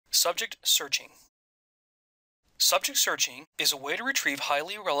Subject searching. Subject searching is a way to retrieve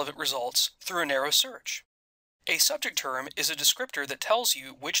highly relevant results through a narrow search. A subject term is a descriptor that tells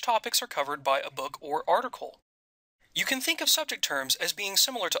you which topics are covered by a book or article. You can think of subject terms as being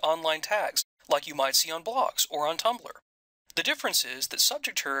similar to online tags, like you might see on blogs or on Tumblr. The difference is that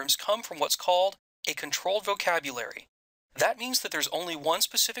subject terms come from what's called a controlled vocabulary. That means that there's only one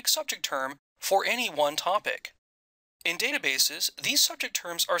specific subject term for any one topic. In databases, these subject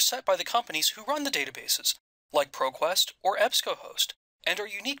terms are set by the companies who run the databases, like ProQuest or Ebsco host, and are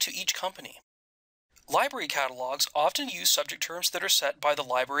unique to each company. Library catalogs often use subject terms that are set by the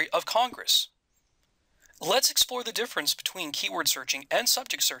Library of Congress. Let's explore the difference between keyword searching and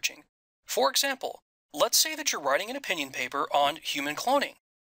subject searching. For example, let's say that you're writing an opinion paper on human cloning.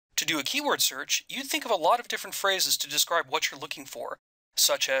 To do a keyword search, you'd think of a lot of different phrases to describe what you're looking for,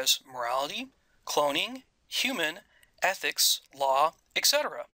 such as morality, cloning, human, ethics, law,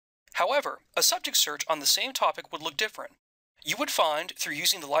 etc. However, a subject search on the same topic would look different. You would find, through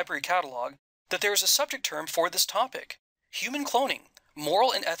using the library catalog, that there is a subject term for this topic: human cloning,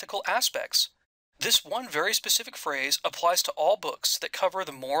 moral and ethical aspects. This one very specific phrase applies to all books that cover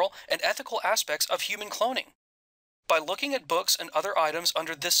the moral and ethical aspects of human cloning. By looking at books and other items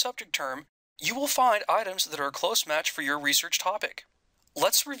under this subject term, you will find items that are a close match for your research topic.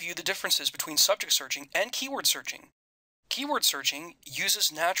 Let's review the differences between subject searching and keyword searching. Keyword searching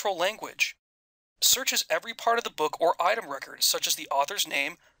uses natural language. Searches every part of the book or item record, such as the author's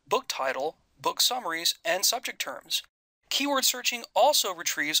name, book title, book summaries, and subject terms. Keyword searching also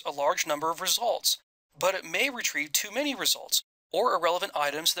retrieves a large number of results, but it may retrieve too many results, or irrelevant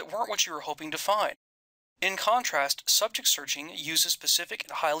items that weren't what you were hoping to find. In contrast, subject searching uses specific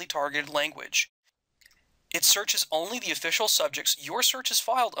and highly targeted language. It searches only the official subjects your search is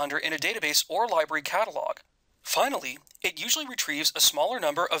filed under in a database or library catalog. Finally, it usually retrieves a smaller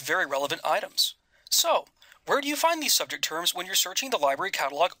number of very relevant items. So, where do you find these subject terms when you're searching the library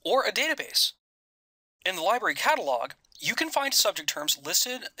catalog or a database? In the library catalog, you can find subject terms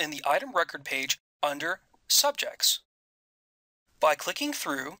listed in the item record page under Subjects. By clicking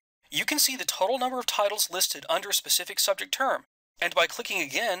through, you can see the total number of titles listed under a specific subject term, and by clicking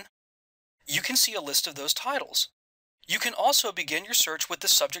again, you can see a list of those titles. You can also begin your search with the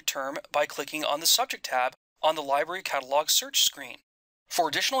subject term by clicking on the Subject tab on the Library Catalog search screen. For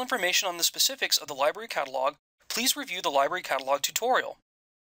additional information on the specifics of the Library Catalog, please review the Library Catalog tutorial.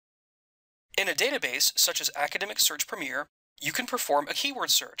 In a database, such as Academic Search Premier, you can perform a keyword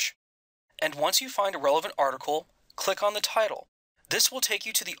search. And once you find a relevant article, click on the title. This will take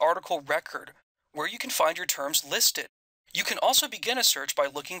you to the article record, where you can find your terms listed. You can also begin a search by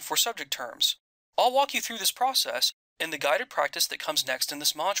looking for subject terms. I'll walk you through this process in the guided practice that comes next in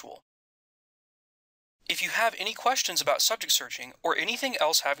this module. If you have any questions about subject searching or anything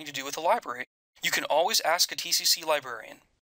else having to do with the library, you can always ask a TCC librarian.